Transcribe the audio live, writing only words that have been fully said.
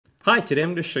Hi, today I'm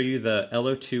going to show you the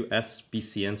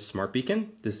L02S-BCN Smart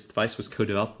Beacon. This device was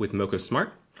co-developed with MOKO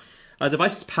Smart. The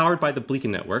device is powered by the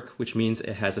Blecon Network, which means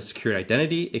it has a secured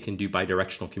identity, it can do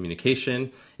bidirectional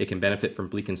communication, it can benefit from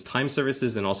Blecon's time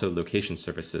services and also location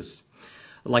services.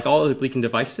 Like all of the Blecon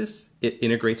devices, it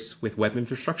integrates with web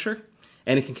infrastructure,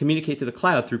 and it can communicate to the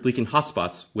cloud through Blecon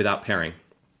hotspots without pairing.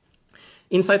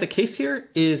 Inside the case here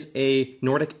is a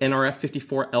Nordic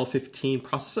nRF54L15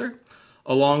 processor,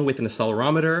 along with an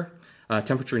accelerometer,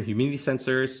 temperature and humidity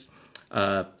sensors,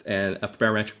 and a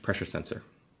barometric pressure sensor.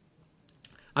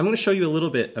 I'm going to show you a little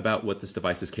bit about what this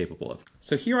device is capable of.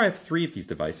 So here I have 3 of these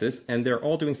devices, and they're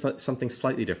all doing something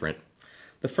slightly different.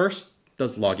 The first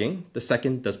does logging, the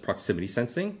second does proximity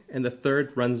sensing, and the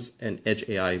third runs an edge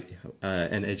AI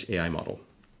model.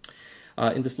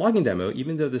 In this logging demo,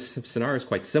 even though this scenario is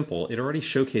quite simple, it already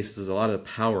showcases a lot of the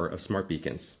power of smart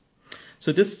beacons.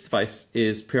 So this device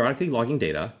is periodically logging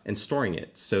data and storing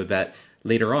it so that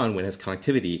later on, when it has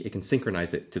connectivity, it can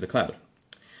synchronize it to the cloud.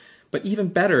 But even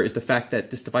better is the fact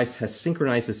that this device has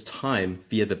synchronized its time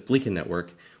via the Blecon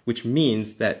network, which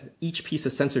means that each piece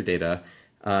of sensor data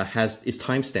is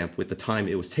timestamped with the time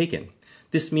it was taken.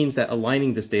 This means that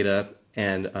aligning this data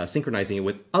and synchronizing it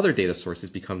with other data sources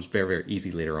becomes very, very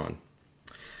easy later on.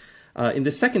 In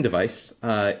the second device,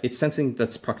 it's sensing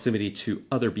that's proximity to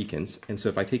other beacons. And so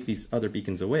if I take these other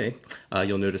beacons away,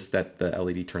 you'll notice that the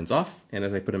LED turns off. And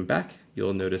as I put them back,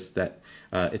 you'll notice that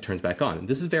it turns back on. And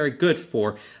this is very good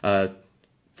for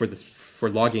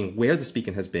logging where this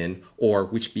beacon has been or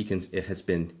which beacons it has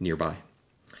been nearby.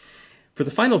 For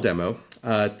the final demo,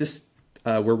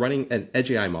 we're running an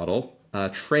edge AI model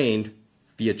trained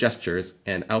via gestures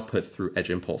and output through edge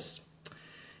impulse.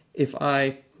 If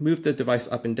I move the device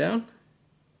up and down,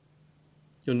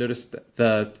 you'll notice that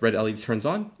the red LED turns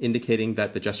on, indicating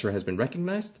that the gesture has been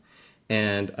recognized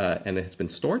and it has been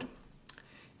stored.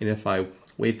 And if I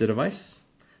wave the device,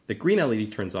 the green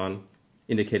LED turns on,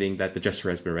 indicating that the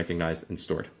gesture has been recognized and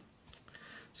stored.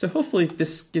 So hopefully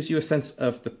this gives you a sense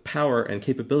of the power and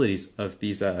capabilities of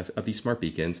these smart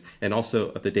beacons and also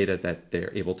of the data that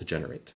they're able to generate.